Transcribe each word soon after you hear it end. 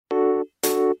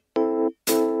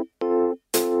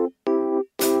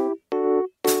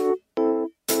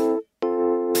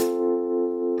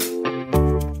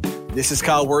This is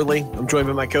Kyle Worley. I'm joined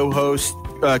by my co-host,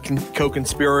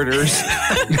 co-conspirators.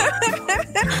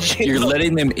 You're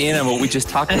letting them in on what we just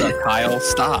talked about, Kyle.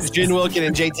 Stop. Jen Wilkin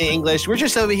and JT English. We're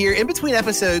just over here in between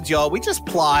episodes, y'all. We just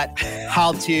plot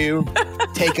how to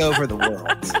take over the world.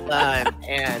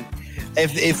 And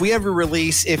if we ever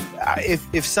release,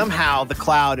 if somehow the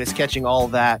cloud is catching all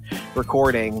of that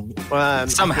recording,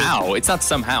 somehow it's not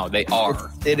somehow they are.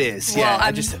 It is. Well,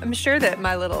 yeah, I'm sure that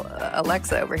my little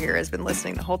Alexa over here has been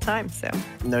listening the whole time. So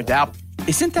no doubt.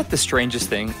 Isn't that the strangest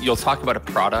thing? You'll talk about a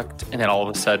product and then all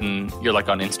of a sudden you're like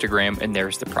on Instagram and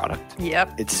there's the product.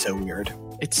 Yep. It's so weird.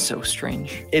 It's so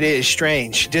strange. It is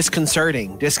strange,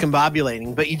 disconcerting,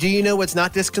 discombobulating. But do you know what's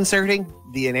not disconcerting?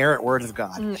 The inerrant word of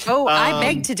God. I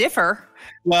beg to differ.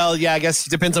 Well, yeah, I guess it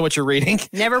depends on what you're reading.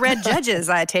 Never read Judges,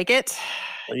 I take it.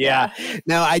 Yeah.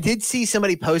 Now, I did see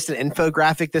somebody post an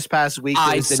infographic this past week.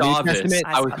 I the saw New this. Testament.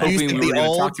 I was hoping we were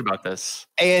going to talk about this.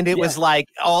 And it was like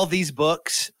all these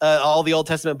books, all the Old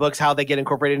Testament books, how they get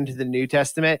incorporated into the New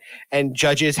Testament. And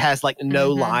Judges has like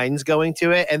no lines going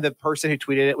to it. And the person who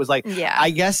tweeted it was like, I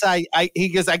guess he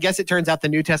goes, I guess it turns out the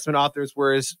New Testament authors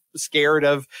were as scared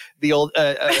of the old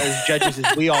as Judges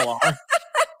as we all are.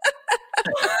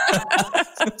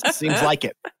 Seems like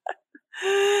it.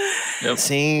 Yep.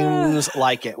 Seems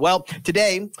like it. Well,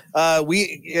 today,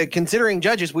 we considering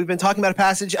Judges, we've been talking about a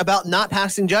passage about not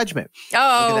passing judgment.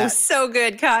 Oh, so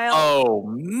good, Kyle. Oh,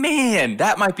 man.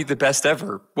 That might be the best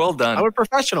ever. Well done. I'm a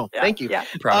professional. Yeah, Thank you.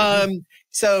 Yeah.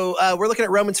 So we're looking at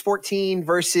Romans 14,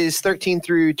 verses 13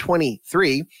 through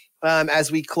 23.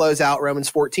 As we close out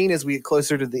Romans 14, as we get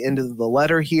closer to the end of the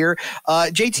letter here.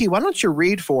 JT, why don't you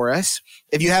read for us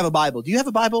if you have a Bible? Do you have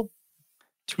a Bible?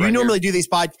 Right you normally do these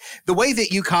the way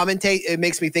that you commentate, it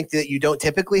makes me think that you don't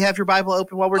typically have your Bible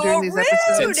open while we're doing these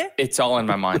episodes. It's all in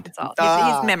my mind. It's all,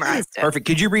 he's memorized it. Perfect.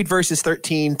 Could you read verses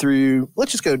 13 through,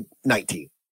 let's just go 19.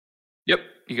 Yep,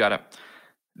 you got it.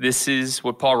 This is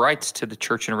what Paul writes to the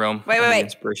church in Rome. Wait.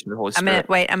 Inspiration of the Holy Spirit.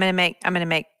 I'm gonna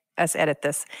make us edit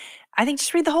this. I think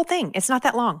just read the whole thing. It's not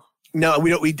that long. No,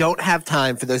 we don't have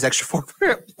time for those extra 4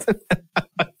 minutes.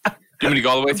 Do you want me to go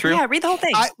all the way through? Yeah, read the whole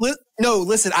thing. No,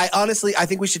 listen, I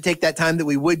think we should take that time that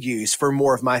we would use for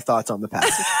more of my thoughts on the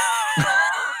passage.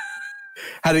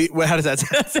 How does that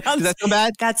sound? Does that sound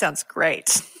bad? That sounds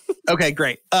great. Okay,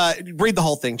 great. Read the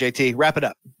whole thing, JT. Wrap it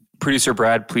up. Producer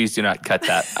Brad, please do not cut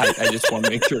that. I just want to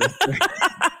make sure.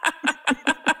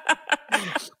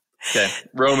 Okay,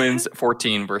 Romans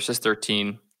 14, verses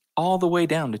 13, all the way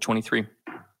down to 23.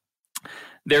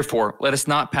 Therefore, let us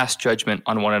not pass judgment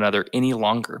on one another any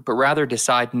longer, but rather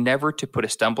decide never to put a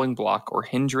stumbling block or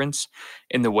hindrance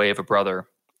in the way of a brother.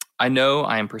 I know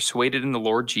I am persuaded in the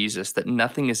Lord Jesus that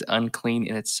nothing is unclean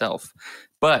in itself,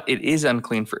 but it is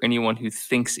unclean for anyone who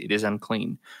thinks it is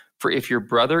unclean. For if your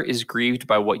brother is grieved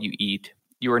by what you eat,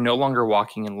 you are no longer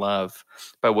walking in love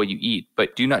by what you eat,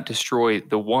 but do not destroy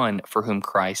the one for whom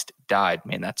Christ died.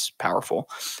 Man, that's powerful.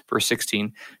 Verse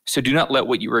 16, so do not let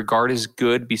what you regard as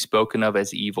good be spoken of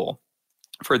as evil.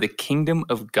 For the kingdom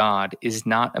of God is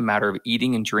not a matter of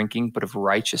eating and drinking, but of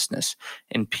righteousness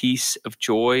and peace, of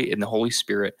joy in the Holy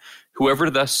Spirit.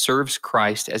 Whoever thus serves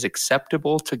Christ as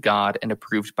acceptable to God and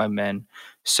approved by men.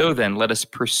 So then, let us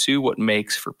pursue what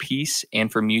makes for peace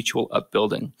and for mutual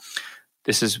upbuilding.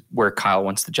 This is where Kyle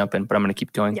wants to jump in, but I'm going to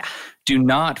keep going. Yeah. Do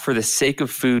not, for the sake of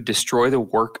food, destroy the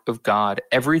work of God.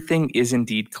 Everything is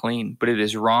indeed clean, but it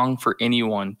is wrong for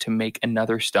anyone to make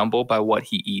another stumble by what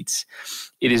he eats.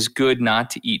 It is good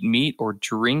not to eat meat or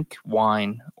drink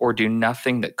wine or do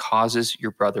nothing that causes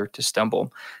your brother to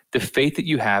stumble. The faith that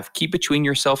you have, keep between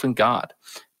yourself and God.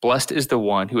 Blessed is the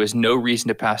one who has no reason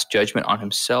to pass judgment on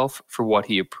himself for what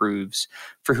he approves.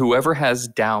 For whoever has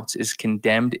doubts is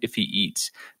condemned if he eats,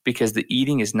 because the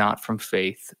eating is not from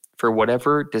faith. For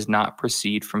whatever does not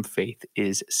proceed from faith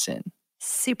is sin.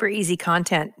 Super easy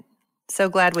content. So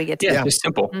glad we get to just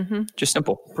simple. Mm-hmm. Just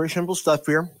simple. Pretty simple stuff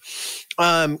here.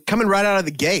 Coming right out of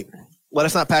the gate, let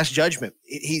us not pass judgment.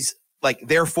 He's like,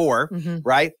 therefore,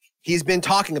 right? He's been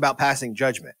talking about passing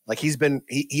judgment. Like he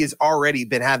has already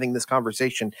been having this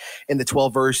conversation in the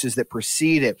 12 verses that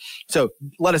precede it. So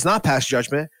let us not pass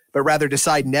judgment, but rather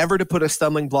decide never to put a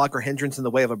stumbling block or hindrance in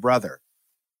the way of a brother.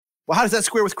 Well, how does that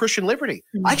square with Christian liberty?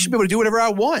 I should be able to do whatever I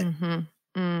want.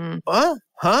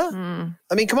 I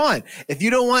mean, come on. If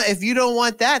you don't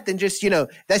want that, then just,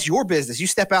 that's your business. You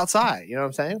step outside. You know what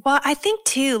I'm saying? Well, I think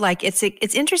too, like it's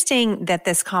interesting that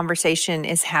this conversation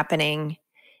is happening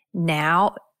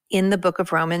now in the book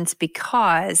of Romans,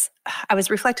 because I was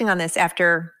reflecting on this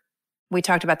after we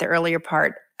talked about the earlier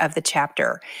part of the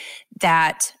chapter,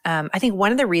 that I think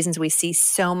one of the reasons we see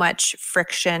so much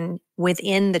friction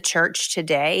within the church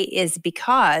today is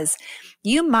because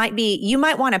you might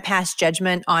want to pass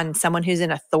judgment on someone who's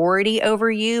in authority over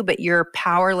you, but you're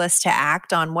powerless to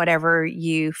act on whatever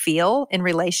you feel in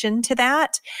relation to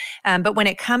that. But when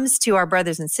it comes to our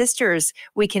brothers and sisters,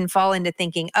 we can fall into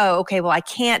thinking, oh, okay, well, I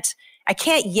can't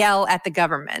yell at the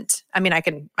government. I mean, I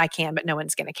can, but no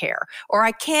one's going to care. Or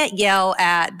I can't yell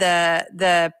at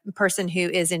the person who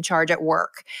is in charge at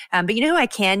work. But you know who I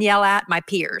can yell at? My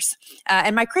peers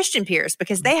and my Christian peers,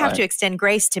 because they have to extend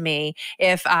grace to me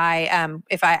if I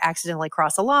accidentally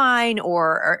cross a line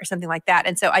or something like that.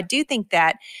 And so I do think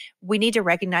that we need to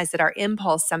recognize that our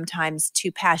impulse sometimes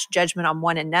to pass judgment on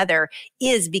one another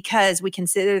is because we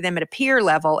consider them at a peer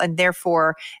level and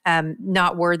therefore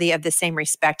not worthy of the same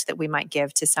respect that we might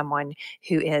give to someone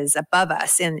who is above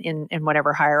us in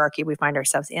whatever hierarchy we find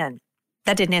ourselves in.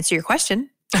 That didn't answer your question.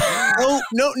 No.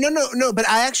 But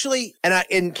I actually,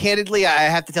 and candidly, I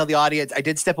have to tell the audience, I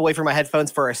did step away from my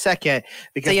headphones for a second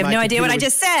because so you have no idea what I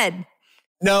just said.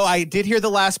 No, I did hear the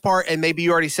last part, and maybe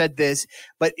you already said this,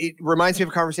 but it reminds me of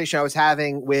a conversation I was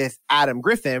having with Adam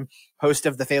Griffin, host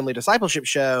of the Family Discipleship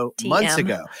Show months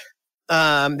ago.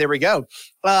 There we go.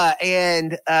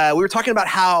 And we were talking about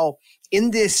how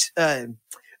in this,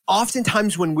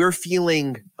 oftentimes when we're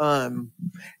feeling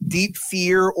deep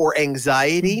fear or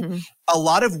anxiety, a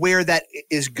lot of where that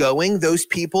is going, those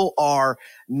people are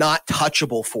not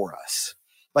touchable for us.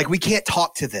 Like we can't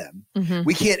talk to them.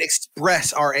 We can't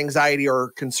express our anxiety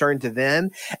or concern to them.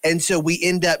 And so we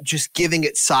end up just giving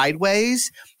it sideways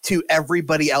to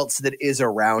everybody else that is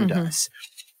around us.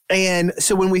 And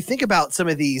so when we think about some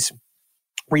of these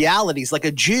realities, like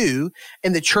a Jew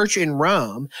in the church in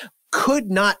Rome could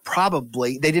not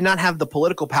they did not have the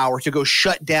political power to go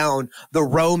shut down the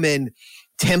Roman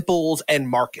temples and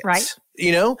markets. Right.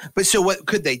 You know? But so what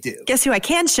could they do? Guess who I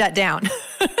can shut down?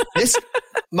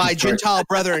 My Gentile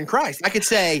brother in Christ. I could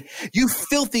say, you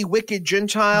filthy, wicked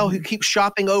Gentile who keeps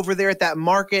shopping over there at that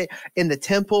market in the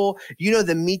temple. You know,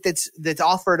 the meat that's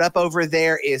offered up over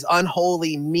there is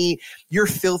unholy meat. You're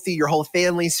filthy. Your whole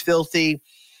family's filthy,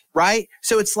 right?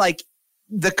 So it's like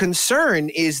the concern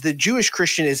is the Jewish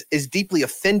Christian is deeply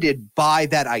offended by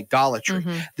that idolatry.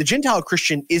 The Gentile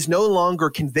Christian is no longer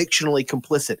convictionally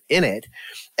complicit in it.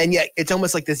 And yet it's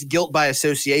almost like this guilt by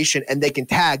association, and they can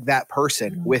tag that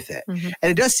person with it. And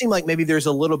it does seem like maybe there's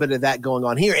a little bit of that going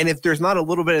on here. And if there's not a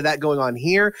little bit of that going on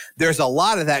here, there's a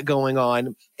lot of that going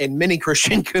on in many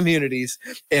Christian communities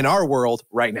in our world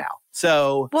right now.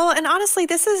 So, well, and honestly,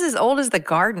 this is as old as the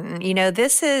garden. You know,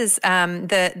 this is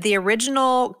the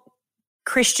original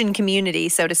Christian community,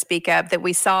 so to speak, of that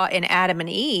we saw in Adam and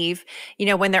Eve. You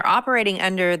know, when they're operating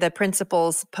under the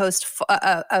principles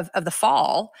of the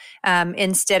fall,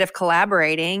 instead of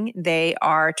collaborating, they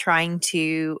are trying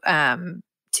to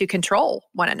control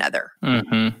one another.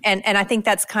 And I think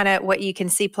that's kind of what you can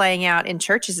see playing out in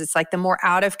churches. It's like the more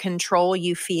out of control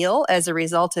you feel as a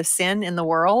result of sin in the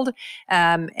world,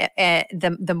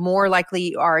 the more likely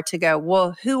you are to go,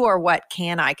 well, who or what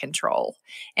can I control?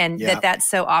 And that's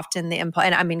so often the impulse.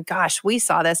 And I mean, gosh, we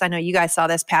saw this. I know you guys saw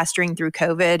this pastoring through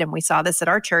COVID, and we saw this at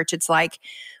our church. It's like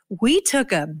we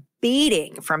took a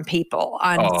beating from people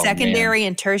on secondary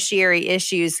and tertiary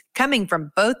issues coming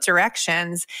from both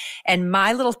directions. And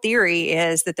my little theory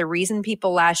is that the reason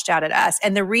people lashed out at us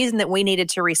and the reason that we needed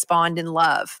to respond in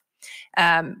love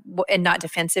and not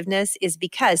defensiveness is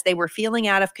because they were feeling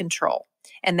out of control.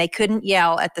 And they couldn't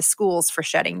yell at the schools for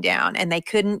shutting down. And they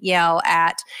couldn't yell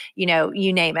at, you know,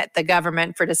 you name it, the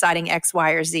government for deciding X,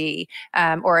 Y, or Z,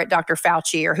 or at Dr.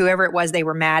 Fauci or whoever it was they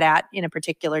were mad at in a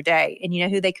particular day. And you know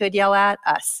who they could yell at?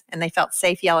 Us. And they felt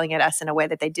safe yelling at us in a way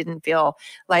that they didn't feel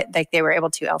like they were able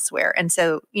to elsewhere. And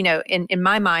so, you know, in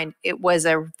my mind, it was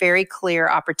a very clear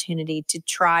opportunity to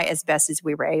try as best as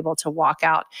we were able to walk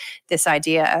out this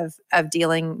idea of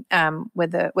dealing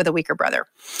with a weaker brother.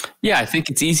 Yeah, I think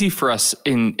it's easy for us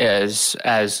as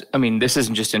I mean, this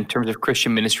isn't just in terms of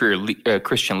Christian ministry or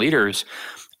Christian leaders.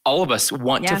 All of us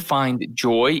want to find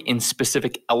joy in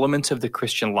specific elements of the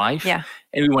Christian life. And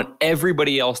we want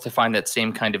everybody else to find that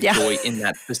same kind of joy in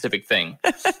that specific thing.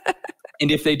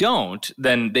 And if they don't,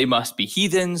 then they must be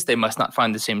heathens. They must not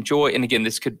find the same joy. And again,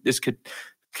 this could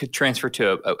transfer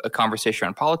to a conversation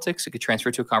on politics. It could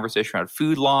transfer to a conversation on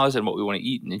food laws and what we want to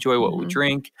eat and enjoy, what we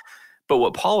drink. But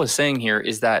what Paul is saying here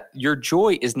is that your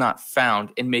joy is not found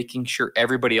in making sure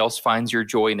everybody else finds your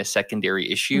joy in a secondary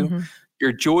issue.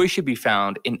 Your joy should be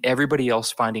found in everybody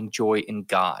else finding joy in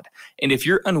God. And if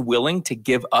you're unwilling to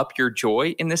give up your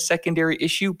joy in this secondary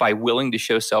issue by willing to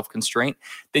show self-constraint,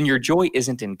 then your joy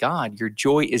isn't in God. Your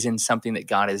joy is in something that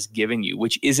God has given you,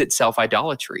 which is itself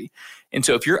idolatry. And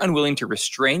so if you're unwilling to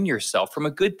restrain yourself from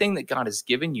a good thing that God has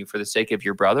given you for the sake of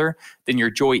your brother, then your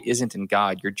joy isn't in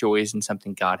God. Your joy is in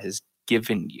something God has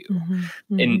given you.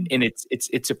 And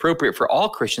it's appropriate for all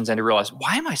Christians and to realize,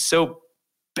 why am I so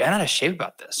bent out of shape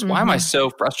about this? Why am I so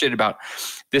frustrated about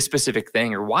this specific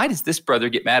thing? Or why does this brother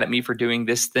get mad at me for doing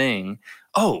this thing?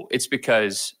 Oh, it's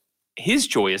because his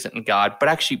joy isn't in God, but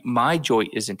actually my joy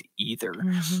isn't either.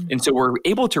 And so we're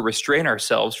able to restrain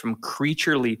ourselves from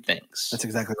creaturely things. That's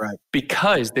exactly right.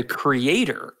 Because the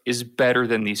creator is better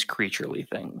than these creaturely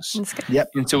things. Yep.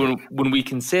 And so when we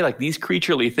can say like these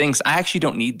creaturely things, I actually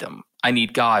don't need them. I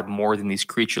need God more than these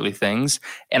creaturely things.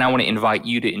 And I want to invite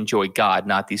you to enjoy God,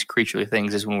 not these creaturely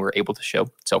things, is when we're able to show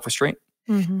self-restraint.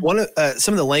 One of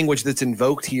some of the language that's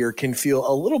invoked here can feel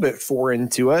a little bit foreign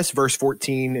to us. Verse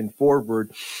 14 and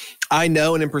forward, I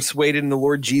know and am persuaded in the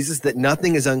Lord Jesus that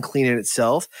nothing is unclean in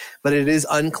itself, but it is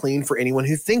unclean for anyone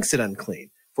who thinks it unclean.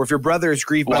 For if your brother is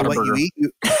grieved by what you eat,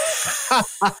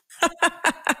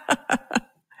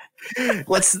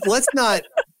 let's not.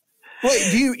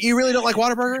 Wait, do you really don't like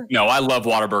Whataburger? No, I love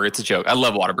Whataburger. It's a joke. I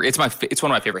love Whataburger. It's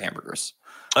one of my favorite hamburgers.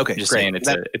 Okay, I'm just great.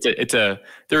 saying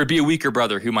there would be a weaker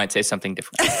brother who might say something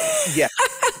different. Yeah.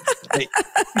 I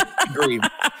agree.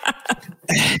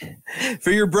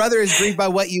 For your brother is grieved by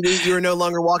what you eat, you are no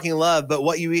longer walking in love, but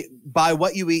by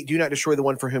what you eat, do not destroy the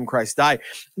one for whom Christ died.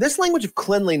 This language of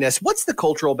cleanliness, what's the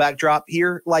cultural backdrop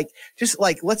here? Let's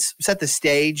set the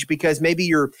stage, because maybe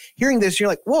you're hearing this, you're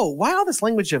like, whoa, why all this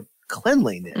language of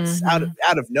cleanliness out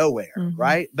of nowhere,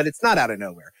 right? But it's not out of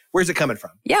nowhere. Where's it coming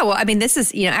from? Yeah, well, I mean, this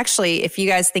is, actually, if you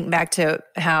guys think back to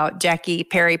how Jackie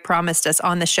Perry promised us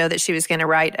on the show that she was going to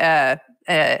write a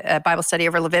Bible study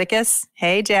over Leviticus.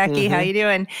 Hey, Jackie, how you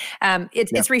doing?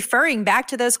 It's referring back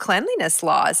to those cleanliness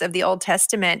laws of the Old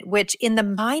Testament, which in the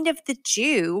mind of the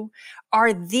Jew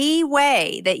are the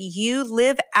way that you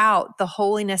live out the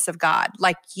holiness of God.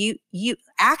 Like you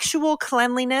actual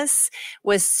cleanliness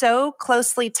was so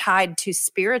closely tied to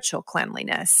spiritual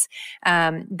cleanliness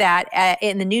that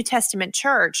in the New Testament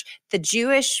church, the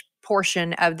Jewish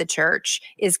portion of the church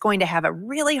is going to have a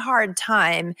really hard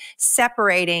time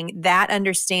separating that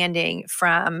understanding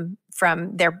from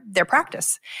their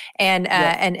practice. And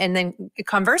then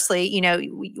conversely,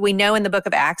 we know in the book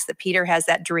of Acts that Peter has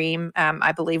that dream.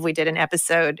 I believe we did an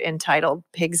episode entitled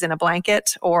Pigs in a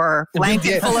Blanket or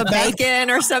Blanket Full of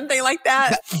Bacon or something like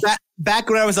that.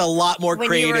 Back when I was a lot more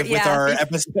creative with our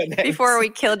episode names. Before we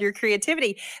killed your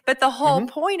creativity. But the whole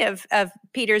point of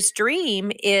Peter's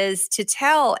dream is to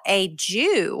tell a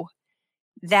Jew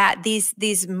that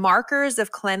these markers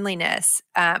of cleanliness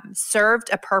served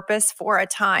a purpose for a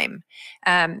time,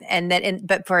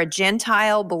 but for a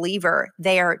Gentile believer,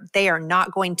 they are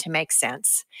not going to make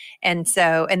sense, and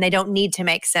they don't need to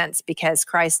make sense because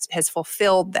Christ has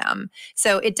fulfilled them.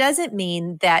 So it doesn't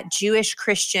mean that Jewish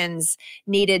Christians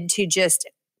needed to just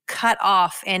cut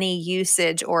off any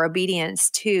usage or obedience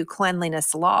to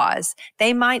cleanliness laws.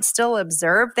 They might still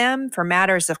observe them for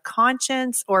matters of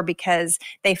conscience or because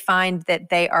they find that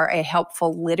they are a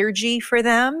helpful liturgy for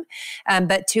them.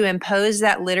 But to impose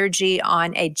that liturgy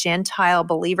on a Gentile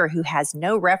believer who has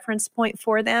no reference point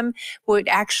for them would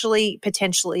actually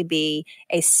potentially be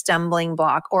a stumbling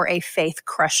block or a faith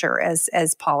crusher,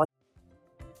 as Paul.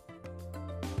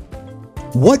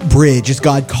 What bridge is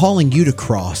God calling you to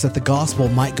cross that the gospel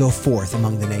might go forth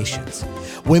among the nations?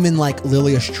 Women like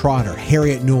Lilias Trotter,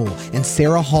 Harriet Newell, and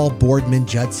Sarah Hall Boardman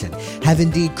Judson have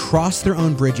indeed crossed their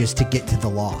own bridges to get to the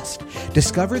lost.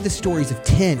 Discover the stories of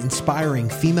 10 inspiring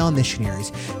female missionaries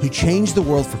who changed the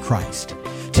world for Christ.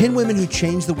 10 Women Who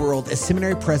Changed the World is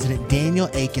Seminary President Daniel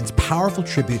Aiken's powerful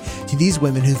tribute to these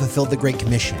women who fulfilled the Great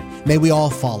Commission. May we all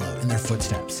follow in their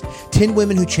footsteps. 10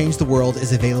 Women Who Changed the World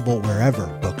is available wherever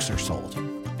books are sold.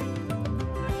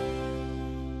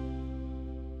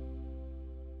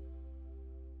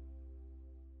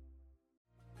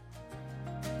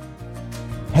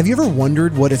 Have you ever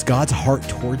wondered what is God's heart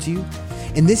towards you?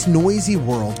 In this noisy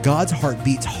world, God's heart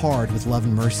beats hard with love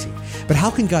and mercy. But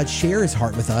how can God share his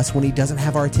heart with us when he doesn't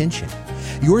have our attention?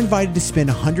 You're invited to spend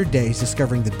 100 days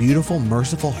discovering the beautiful,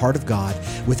 merciful heart of God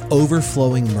with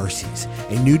overflowing mercies,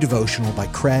 a new devotional by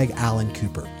Craig Allen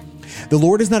Cooper. The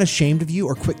Lord is not ashamed of you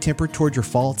or quick-tempered toward your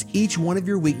faults. Each one of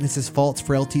your weaknesses, faults,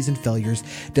 frailties, and failures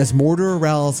does more to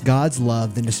arouse God's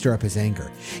love than to stir up his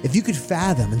anger. If you could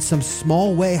fathom in some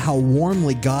small way how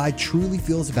warmly God truly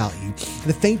feels about you,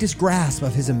 the faintest grasp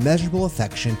of his immeasurable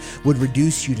affection would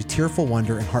reduce you to tearful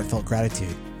wonder and heartfelt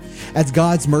gratitude. As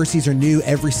God's mercies are new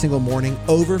every single morning,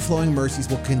 overflowing mercies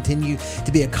will continue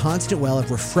to be a constant well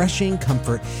of refreshing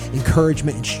comfort,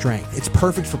 encouragement, and strength. It's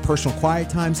perfect for personal quiet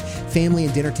times, family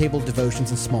and dinner table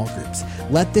devotions, and small groups.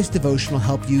 Let this devotional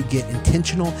help you get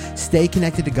intentional, stay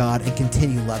connected to God, and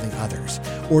continue loving others.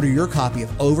 Order your copy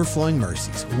of Overflowing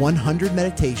Mercies, 100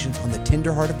 Meditations on the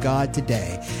Tender Heart of God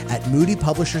today at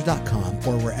moodypublishers.com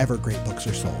or wherever great books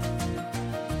are sold.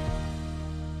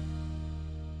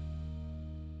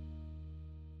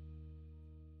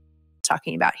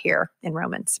 Talking about here in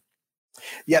Romans.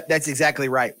 Yep, that's exactly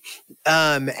right.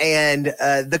 And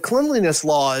the cleanliness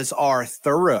laws are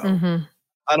thorough. Mm-hmm.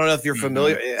 I don't know if you're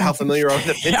familiar, how familiar you are with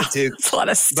the Pentateuch. It's a lot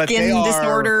of skin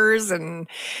disorders and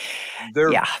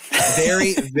they're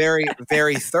very, very,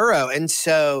 very thorough. And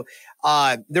so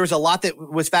there was a lot that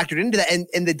was factored into that.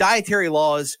 And the dietary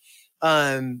laws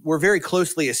were very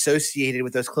closely associated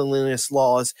with those cleanliness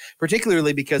laws,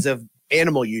 particularly because of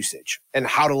animal usage and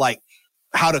how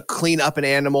to clean up an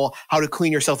animal, how to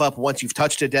clean yourself up once you've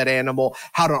touched a dead animal,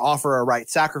 how to offer a right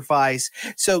sacrifice.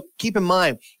 So keep in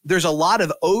mind, there's a lot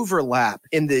of overlap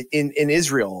in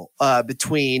Israel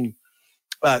between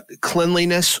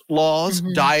cleanliness laws,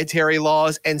 mm-hmm. dietary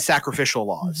laws, and sacrificial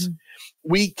laws. Mm-hmm.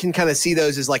 We can kind of see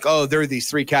those as like, oh, there are these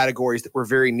three categories that were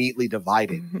very neatly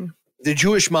divided. Mm-hmm. The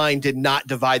Jewish mind did not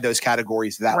divide those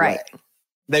categories that way.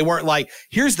 They weren't like,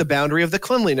 here's the boundary of the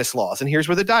cleanliness laws and here's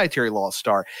where the dietary laws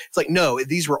start. It's like, no,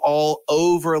 these were all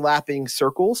overlapping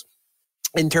circles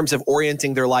in terms of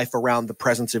orienting their life around the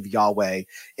presence of Yahweh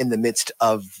in the midst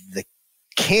of the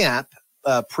camp,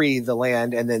 pre the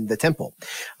land and then the temple.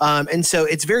 And so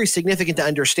it's very significant to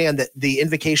understand that the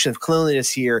invocation of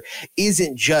cleanliness here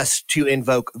isn't just to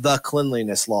invoke the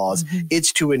cleanliness laws. Mm-hmm.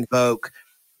 It's to invoke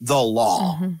the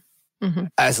law mm-hmm. Mm-hmm.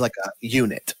 as like a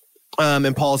unit.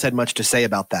 And Paul's had much to say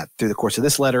about that through the course of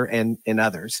this letter and in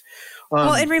others.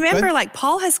 Well, and remember, like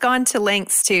Paul has gone to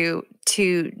lengths to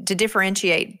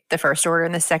differentiate the first order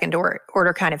and the second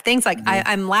order kind of things. Like mm-hmm.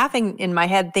 I'm laughing in my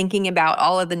head thinking about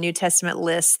all of the New Testament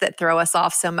lists that throw us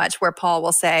off so much, where Paul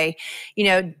will say,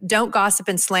 don't gossip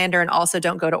and slander, and also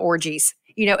don't go to orgies.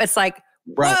 It's like,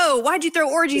 right. Whoa, why'd you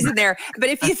throw orgies in there? But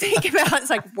if you think about it, it's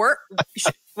like,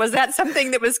 was that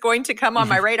something that was going to come on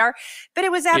my radar? But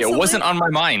it was absolutely. It wasn't on my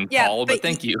mind, Paul, but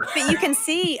thank you. But you can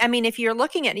see, if you're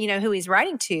looking at, who he's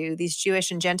writing to, these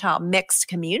Jewish and Gentile mixed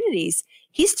communities,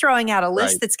 he's throwing out a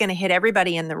list that's going to hit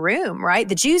everybody in the room, right?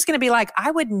 The Jew's going to be like,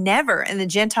 I would never. And the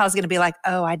Gentile's going to be like,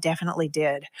 oh, I definitely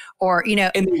did. Or, And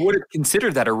they would have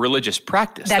considered that a religious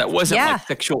practice. That wasn't like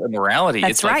sexual immorality.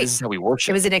 That's it's right. Like, this is how we worship.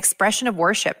 It was an expression of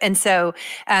worship. And so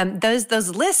those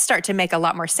lists start to make a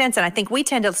lot more sense. And I think we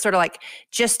tend to sort of like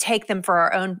just take them for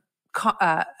our own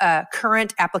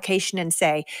current application and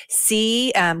say,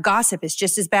 see, gossip is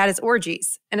just as bad as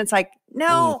orgies. And it's like,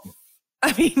 no.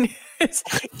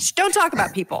 Don't talk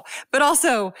about people, but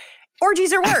also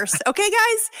orgies are worse. Okay,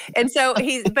 guys? And so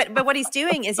but what he's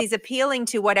doing is he's appealing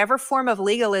to whatever form of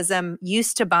legalism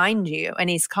used to bind you, and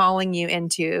he's calling you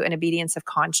into an obedience of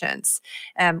conscience,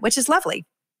 which is lovely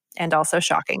and also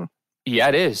shocking. Yeah,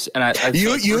 it is. And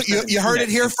you heard it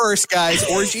here first, guys.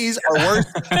 Orgies are worse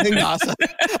than gossip.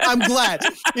 I'm glad.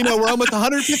 We're almost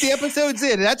 150 episodes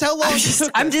in. That's how long it took.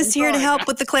 I'm just here to help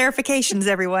with the clarifications,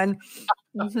 everyone.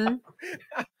 Mm-hmm.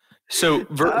 So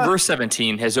verse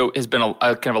 17 has been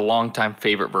a kind of a long-time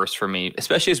favorite verse for me,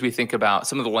 especially as we think about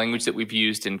some of the language that we've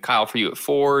used in Kyle for you at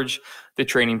Forge, the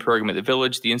training program at the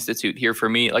Village, the Institute here for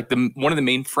me. Like one of the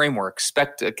main frameworks,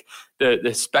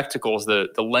 the spectacles, the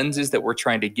lenses that we're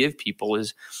trying to give people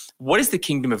is, what is the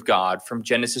kingdom of God from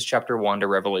Genesis chapter 1 to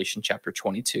Revelation chapter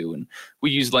 22? And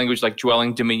we use language like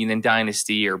dwelling, dominion, and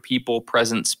dynasty, or people,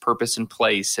 presence, purpose, and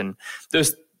place. And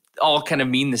those all kind of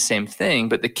mean the same thing,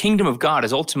 but the kingdom of God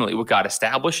is ultimately what God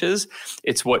establishes.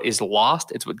 It's what is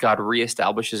lost. It's what God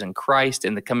reestablishes in Christ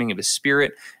in the coming of his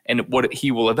Spirit, and what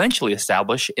he will eventually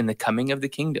establish in the coming of the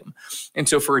kingdom. And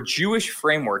so for a Jewish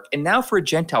framework, and now for a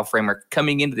Gentile framework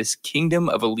coming into this kingdom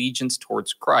of allegiance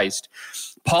towards Christ,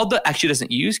 Paul actually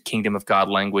doesn't use kingdom of God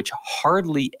language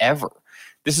hardly ever.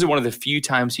 This is one of the few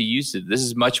times he uses it. This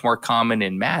is much more common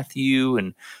in Matthew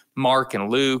and Mark and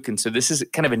Luke. And so this is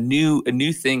kind of a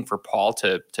new thing for Paul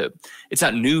to it's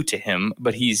not new to him,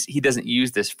 but he doesn't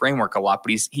use this framework a lot,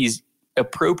 but he's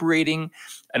appropriating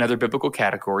another biblical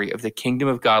category of the kingdom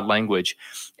of God language.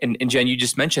 And Jen, you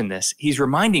just mentioned this. He's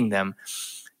reminding them,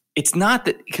 it's not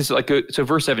that, because so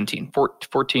verse 17,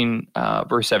 14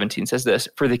 verse 17 says this,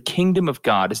 for the kingdom of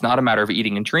God is not a matter of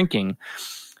eating and drinking.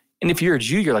 And if you're a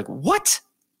Jew, you're like, what?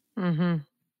 Mm-hmm.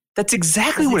 That's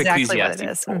exactly what Ecclesiastes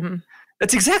is. Mm-hmm.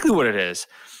 That's exactly what it is.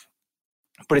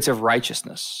 But it's of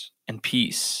righteousness and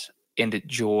peace and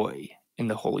joy in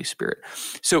the Holy Spirit.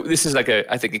 So this is like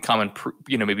I think a common,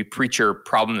 maybe preacher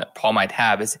problem that Paul might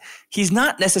have is he's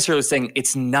not necessarily saying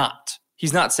it's not.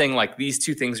 He's not saying like these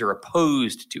two things are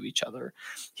opposed to each other.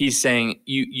 He's saying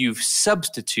you've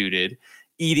substituted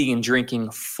eating and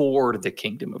drinking for the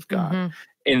kingdom of God. Mm-hmm.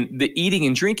 And the eating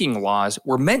and drinking laws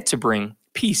were meant to bring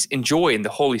peace and joy in the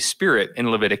Holy Spirit in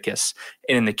Leviticus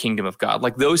and in the kingdom of God.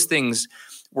 Like those things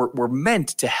were meant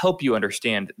to help you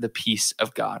understand the peace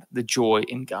of God, the joy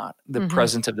in God, the mm-hmm.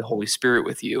 presence of the Holy Spirit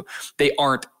with you. They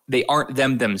aren't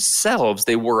them themselves.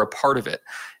 They were a part of it.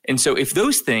 And so if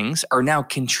those things are now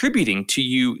contributing to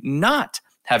you not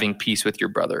having peace with your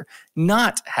brother,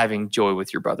 not having joy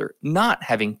with your brother, not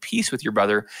having peace with your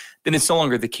brother, then it's no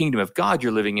longer the kingdom of God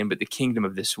you're living in, but the kingdom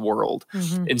of this world.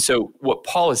 Mm-hmm. And so what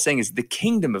Paul is saying is the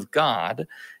kingdom of God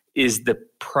is the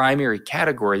primary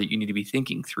category that you need to be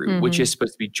thinking through, mm-hmm. which is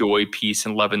supposed to be joy, peace,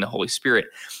 and love in the Holy Spirit.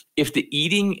 If the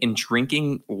eating and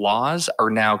drinking laws are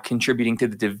now contributing to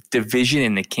the division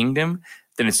in the kingdom,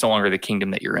 then it's no longer the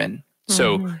kingdom that you're in. Mm-hmm.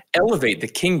 So elevate the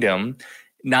kingdom,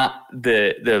 not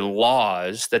the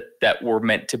laws that were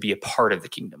meant to be a part of the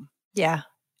kingdom. Yeah.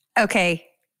 Okay.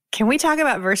 Can we talk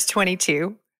about verse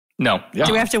 22? No. Yeah.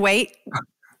 Do we have to wait?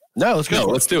 No, let's go.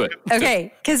 Let's do it.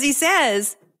 Okay. Because he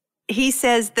says,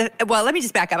 let me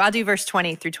just back up. I'll do verse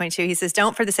 20 through 22. He says,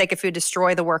 don't for the sake of food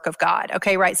destroy the work of God.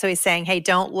 Okay, right? So he's saying, hey,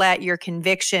 don't let your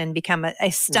conviction become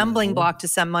a stumbling mm-hmm. block to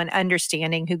someone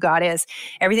understanding who God is.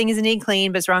 Everything is indeed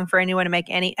clean, but it's wrong for anyone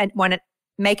to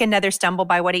make another stumble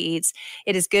by what he eats.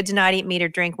 It is good to not eat meat or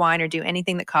drink wine or do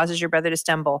anything that causes your brother to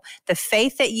stumble. The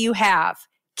faith that you have,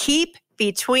 keep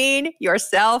between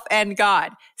yourself and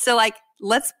God. So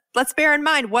let's bear in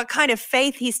mind what kind of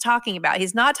faith he's talking about.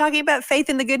 He's not talking about faith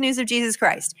in the good news of Jesus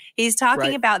Christ. He's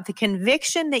talking about the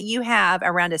conviction that you have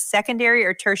around a secondary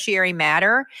or tertiary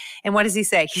matter. And what does he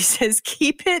say? He says,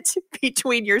 keep it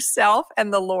between yourself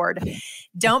and the Lord.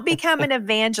 Don't become an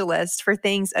evangelist for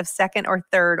things of second or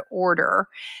third order.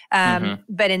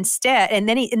 But instead, and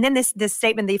then this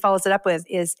statement that he follows it up with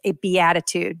is a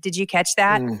beatitude. Did you catch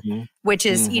that? Mm-hmm. Which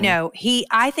is,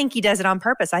 I think he does it on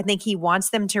purpose. I think he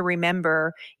wants them to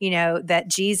remember, that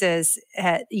Jesus,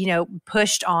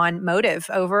 pushed on motive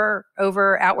over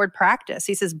outward practice.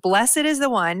 He says, blessed is the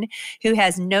one who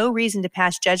has no reason to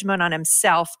pass judgment on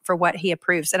himself for what he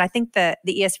approves. And I think the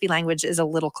ESV language is a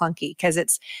little clunky because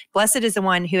it's blessed is the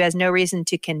one who has no reason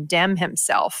to condemn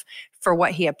himself for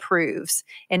what he approves.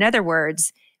 In other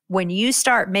words, when you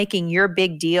start making your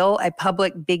big deal a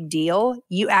public big deal,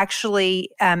 you actually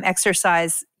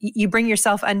you bring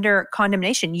yourself under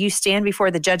condemnation. You stand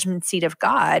before the judgment seat of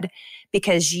God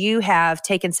because you have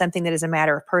taken something that is a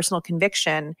matter of personal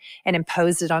conviction and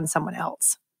imposed it on someone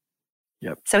else.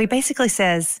 Yep. So he basically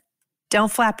says,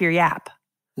 don't flap your yap.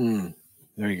 There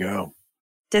you go.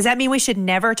 Does that mean we should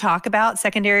never talk about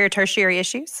secondary or tertiary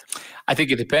issues? I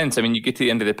think it depends. I mean, you get to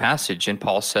the end of the passage and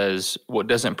Paul says, what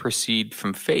doesn't proceed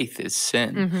from faith is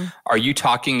sin. Mm-hmm. Are you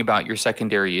talking about your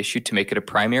secondary issue to make it a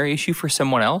primary issue for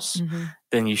someone else? Mm-hmm.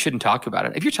 Then you shouldn't talk about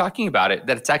it. If you're talking about it,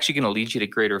 that it's actually going to lead you to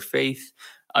greater faith,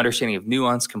 understanding of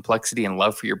nuance, complexity, and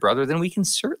love for your brother, then we can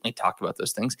certainly talk about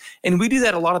those things. And we do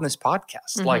that a lot on this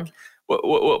podcast. Mm-hmm. Like,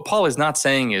 what Paul is not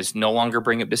saying is no longer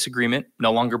bring up disagreement,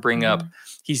 no longer bring up,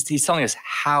 he's telling us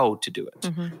how to do it,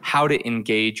 how to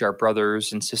engage our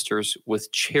brothers and sisters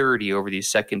with charity over these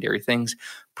secondary things,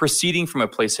 proceeding from a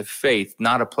place of faith,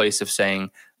 not a place of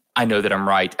saying, I know that I'm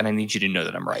right and I need you to know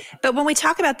that I'm right. But when we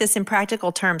talk about this in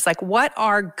practical terms, like what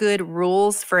are good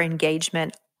rules for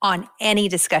engagement on any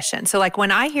discussion? So like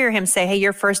when I hear him say, hey,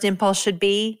 your first impulse should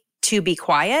be to be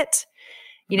quiet,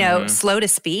 slow to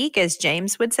speak, as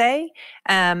James would say,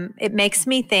 it makes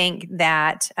me think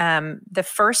that the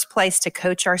first place to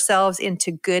coach ourselves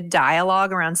into good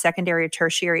dialogue around secondary or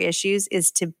tertiary issues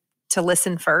is to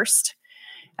listen first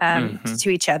to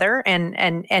each other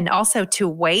and also to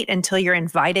wait until you're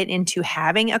invited into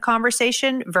having a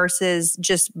conversation versus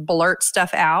just blurt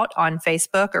stuff out on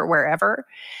Facebook or wherever.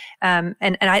 And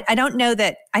I don't know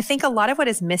that, I think a lot of what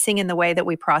is missing in the way that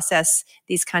we process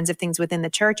these kinds of things within the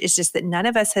church is just that none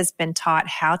of us has been taught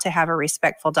how to have a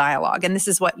respectful dialogue. And this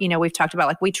is what, we've talked about,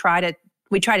 like we try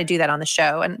to do that on the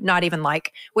show and not even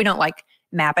like, we don't like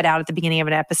map it out at the beginning of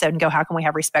an episode and go, how can we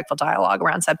have respectful dialogue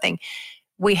around something?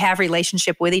 We have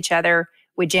relationship with each other.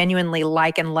 we genuinely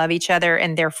like and love each other.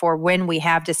 And therefore, when we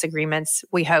have disagreements,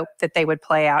 we hope that they would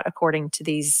play out according to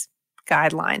these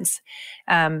guidelines.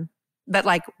 But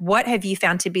like, what have you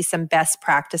found to be some best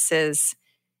practices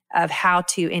of how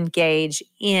to engage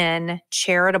in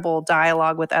charitable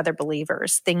dialogue with other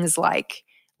believers? Things like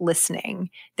listening,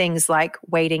 things like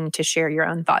waiting to share your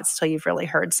own thoughts till you've really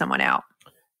heard someone out.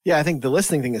 Yeah, I think the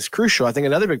listening thing is crucial. I think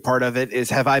another big part of it is,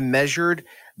 have I measured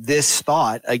this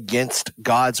thought against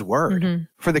God's word? Mm-hmm.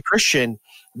 For the Christian,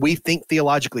 we think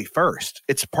theologically first.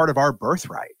 It's part of our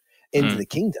birthright into the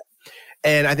kingdom.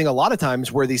 And I think a lot of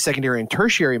times where these secondary and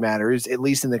tertiary matters, at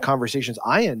least in the conversations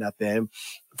I end up in,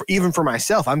 even for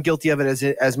myself, I'm guilty of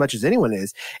it as much as anyone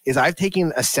is I've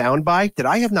taken a soundbite that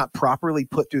I have not properly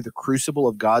put through the crucible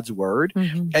of God's word.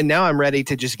 Mm-hmm. And now I'm ready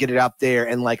to just get it out there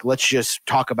and like, let's just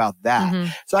talk about that.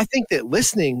 Mm-hmm. So I think that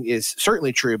listening is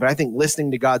certainly true, but I think listening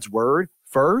to God's word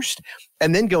first,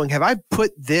 and then going, have I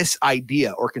put this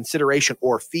idea or consideration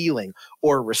or feeling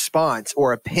or response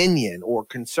or opinion or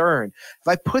concern,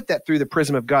 have I put that through the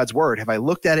prism of God's word? Have I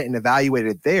looked at it and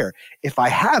evaluated it there? If I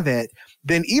haven't,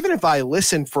 then even if I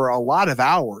listen for a lot of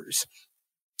hours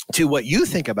to what you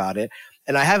think about it,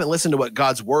 and I haven't listened to what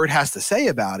God's word has to say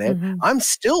about it, I'm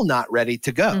still not ready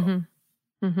to go.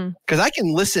 Because I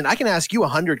can listen, I can ask you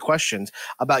 100 questions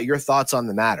about your thoughts on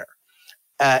the matter.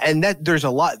 And that there's a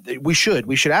lot we should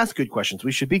ask good questions.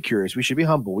 We should be curious. We should be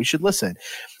humble. We should listen.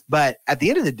 But at the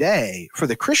end of the day, for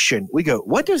the Christian, we go,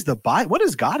 what does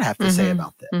God have to say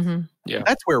about this? Yeah.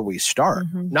 That's where we start.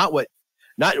 Not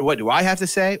what do I have to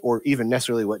say, or even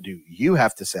necessarily what do you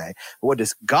have to say, but what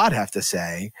does God have to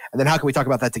say? And then how can we talk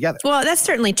about that together? Well, that's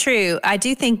certainly true. I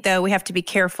do think, though, we have to be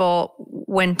careful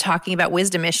when talking about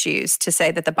wisdom issues to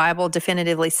say that the Bible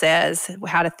definitively says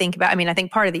how to think about. I mean, I think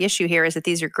part of the issue here is that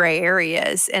these are gray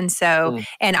areas. And so,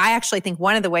 and I actually think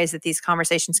one of the ways that these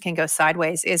conversations can go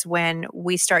sideways is when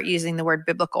we start using the word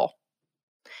biblical.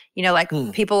 You know, like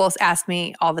people will ask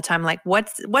me all the time, like,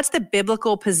 what's the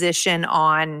biblical position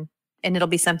on, and it'll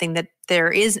be something that there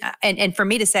is, and for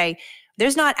me to say,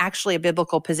 there's not actually a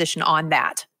biblical position on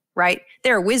that, right?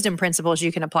 There are wisdom principles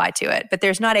you can apply to it, but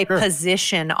there's not a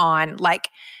position on like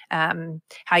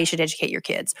how you should educate your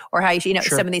kids, or how you should,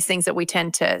 some of these things that we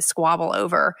tend to squabble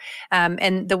over.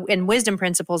 And wisdom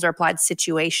principles are applied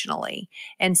situationally.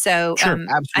 And so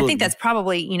I think that's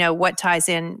probably, what ties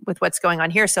in with what's going on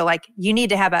here. So like you need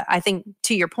to have I think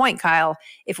to your point, Kyle,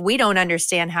 if we don't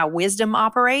understand how wisdom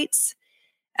operates,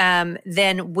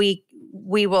 then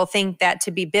we will think that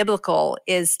to be biblical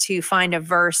is to find a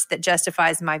verse that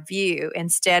justifies my view,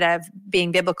 instead of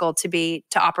being biblical to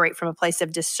operate from a place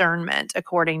of discernment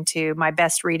according to my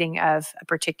best reading of a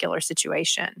particular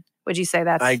situation. Would you say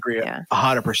that's? I agree. Yeah.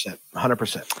 100%.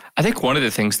 I think one of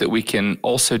the things that we can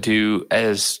also do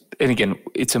and again,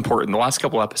 it's important. The last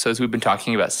couple episodes, we've been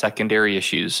talking about secondary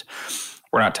issues.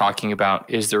 We're not talking about,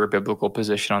 is there a biblical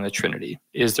position on the Trinity?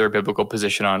 Is there a biblical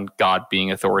position on God being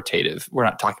authoritative? We're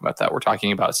not talking about that. We're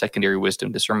talking about secondary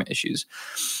wisdom discernment issues.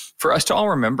 For us to all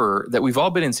remember that we've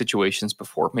all been in situations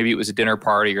before. Maybe it was a dinner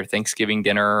party or Thanksgiving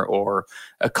dinner or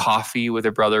a coffee with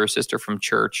a brother or sister from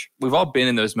church. We've all been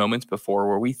in those moments before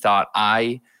where we thought,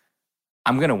 I'm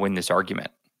going to win this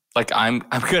argument. Like I'm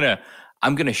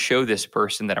going to show this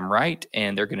person that I'm right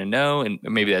and they're going to know. And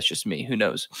maybe that's just me. Who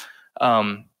knows?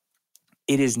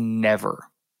 It is never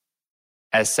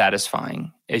as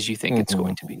satisfying as you think it's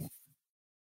going to be.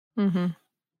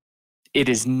 It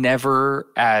is never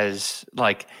as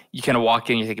like you kind of walk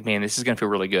in and you think, man, this is going to feel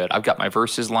really good. I've got my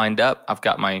verses lined up. I've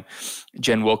got my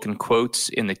Jen Wilkin quotes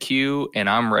in the queue and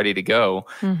I'm ready to go.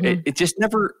 It just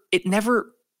never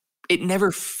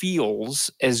feels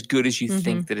as good as you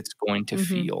think that it's going to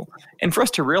feel. And for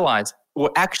us to realize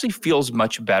what actually feels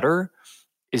much better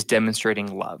is demonstrating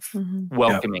love,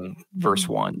 welcoming, verse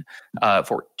 1,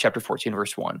 for chapter 14,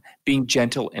 verse 1, being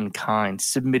gentle and kind,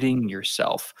 submitting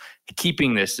yourself,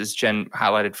 keeping this, as Jen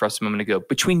highlighted for us a moment ago,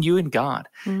 between you and God.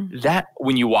 That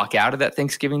when you walk out of that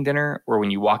Thanksgiving dinner, or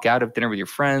when you walk out of dinner with your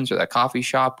friends or that coffee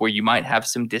shop where you might have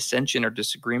some dissension or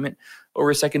disagreement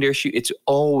over a secondary issue, it's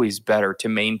always better to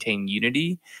maintain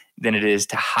unity than it is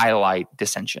to highlight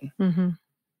dissension.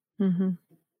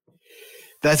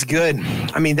 That's good.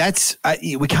 I mean,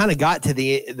 we kind of got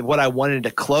to what I wanted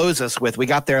to close us with. We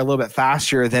got there a little bit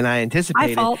faster than I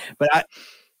anticipated. But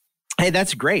hey,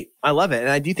 that's great. I love it.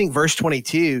 And I do think verse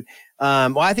 22,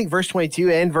 I think verse 22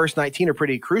 and verse 19 are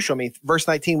pretty crucial. I mean, verse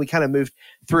 19, we kind of moved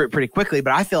through it pretty quickly,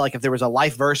 but I feel like if there was a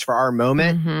life verse for our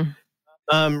moment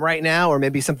right now, or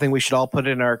maybe something we should all put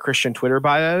in our Christian Twitter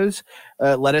bios,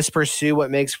 let us pursue what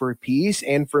makes for peace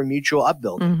and for mutual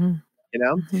upbuilding.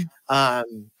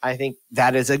 I think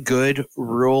that is a good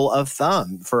rule of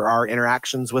thumb for our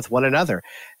interactions with one another.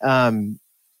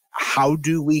 How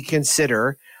do we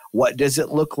consider, what does it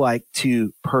look like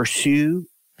to pursue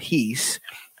peace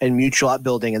and mutual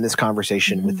upbuilding in this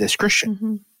conversation with this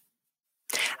Christian?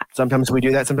 Sometimes we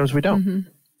do that, sometimes we don't.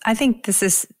 I think this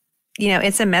is,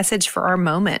 it's a message for our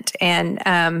moment.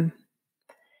 And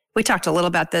we talked a little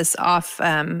about this off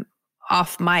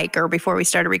mic or before we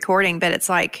started recording, but it's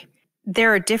like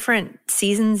there are different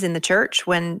seasons in the church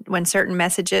when certain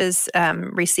messages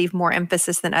receive more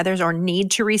emphasis than others or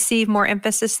need to receive more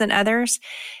emphasis than others.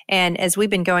 And as we've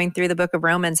been going through the book of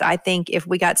Romans, I think if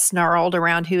we got snarled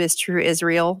around who is true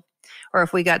Israel, or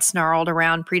if we got snarled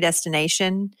around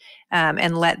predestination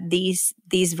and let these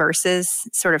verses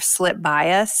sort of slip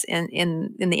by us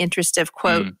in the interest of,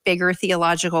 quote, bigger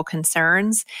theological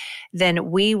concerns,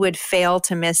 then we would fail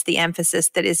to miss the emphasis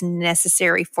that is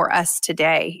necessary for us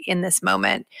today in this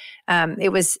moment.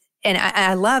 And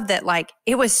I love that, like,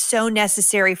 it was so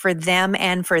necessary for them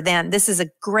and for them. This is a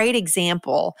great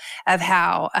example of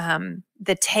how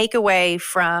the takeaway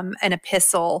from an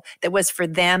epistle that was for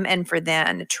them and for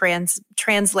them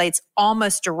translates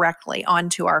almost directly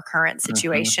onto our current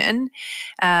situation.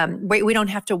 We don't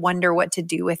have to wonder what to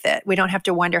do with it. We don't have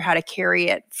to wonder how to carry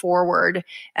it forward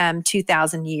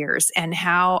 2,000 years. And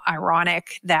how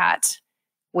ironic that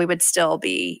we would still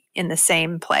be in the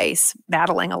same place,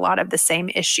 battling a lot of the same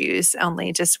issues,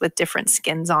 only just with different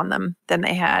skins on them than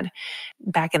they had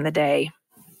back in the day.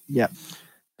 Yeah,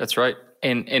 that's right.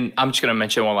 And I'm just going to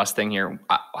mention one last thing here.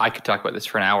 I could talk about this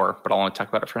for an hour, but I'll only talk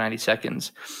about it for 90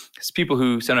 seconds. Because people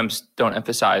who sometimes don't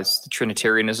emphasize the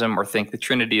Trinitarianism or think the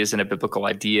Trinity isn't a biblical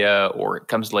idea or it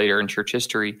comes later in church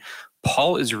history,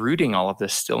 Paul is rooting all of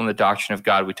this still in the doctrine of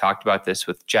God. We talked about this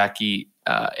with Jackie,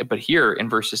 but here in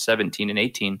verses 17 and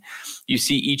 18, you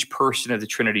see each person of the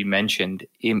Trinity mentioned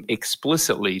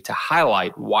explicitly to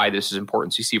highlight why this is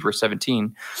important. So you see verse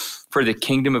 17, for the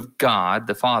kingdom of God,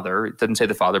 the Father, it doesn't say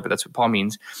the Father, but that's what Paul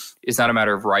means, is not a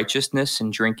matter of righteousness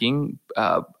and drinking,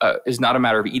 is not a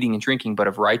matter of eating and drinking, but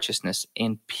of righteousness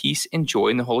and peace and joy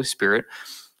in the Holy Spirit.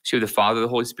 So the Father, the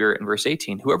Holy Spirit in verse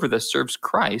 18, whoever thus serves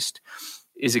Christ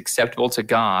is acceptable to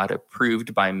God,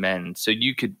 approved by men. So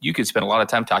you could spend a lot of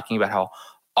time talking about how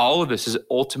all of this is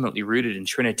ultimately rooted in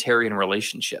Trinitarian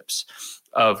relationships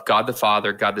of God the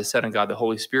Father, God the Son, and God the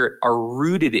Holy Spirit are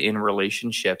rooted in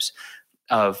relationships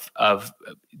of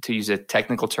to use a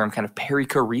technical term, kind of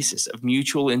perichoresis, of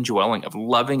mutual indwelling, of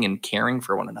loving and caring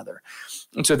for one another.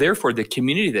 And so therefore, the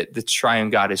community that the triune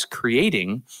God is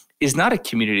creating is not a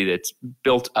community that's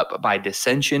built up by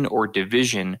dissension or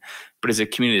division, but is a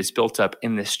community that's built up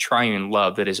in this triune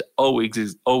love that has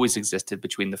always existed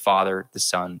between the Father, the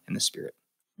Son, and the Spirit.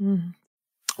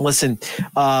 Listen,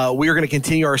 we are going to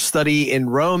continue our study in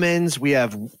Romans. We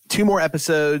have 2 more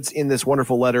episodes in this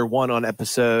wonderful letter, one on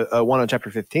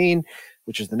chapter 15,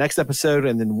 which is the next episode,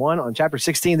 and then one on chapter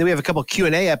 16. Then we have a couple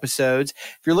Q&A episodes.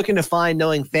 If you're looking to find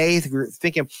Knowing Faith, if you're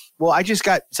thinking, well,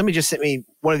 somebody just sent me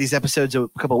one of these episodes a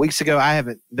couple of weeks ago. I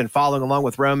haven't been following along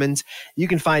with Romans. You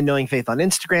can find Knowing Faith on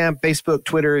Instagram, Facebook,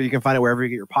 Twitter. You can find it wherever you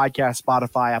get your podcast,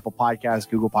 Spotify, Apple Podcasts,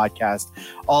 Google Podcasts,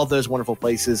 all those wonderful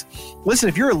places. Listen,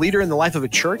 if you're a leader in the life of a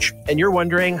church and you're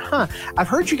wondering, I've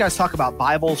heard you guys talk about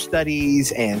Bible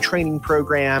studies and training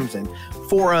programs and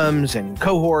forums and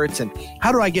cohorts, and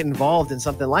how do I get involved in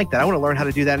something like that? I want to learn how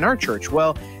to do that in our church.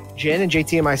 Well, Jen and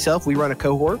JT and myself, we run a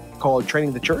cohort called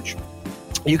Training the Church.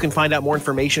 You can find out more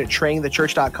information at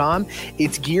trainingthechurch.com.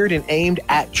 It's geared and aimed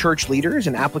at church leaders,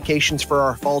 and applications for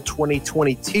our fall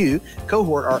 2022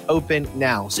 cohort are open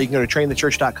now. So you can go to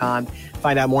trainingthechurch.com,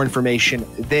 find out more information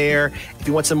there. If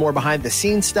you want some more behind the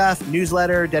scenes stuff,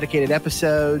 newsletter, dedicated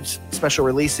episodes, special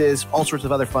releases, all sorts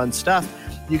of other fun stuff,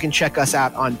 you can check us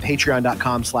out on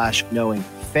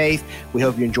patreon.com/knowingfaith. We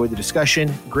hope you enjoyed the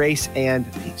discussion. Grace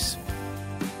and peace.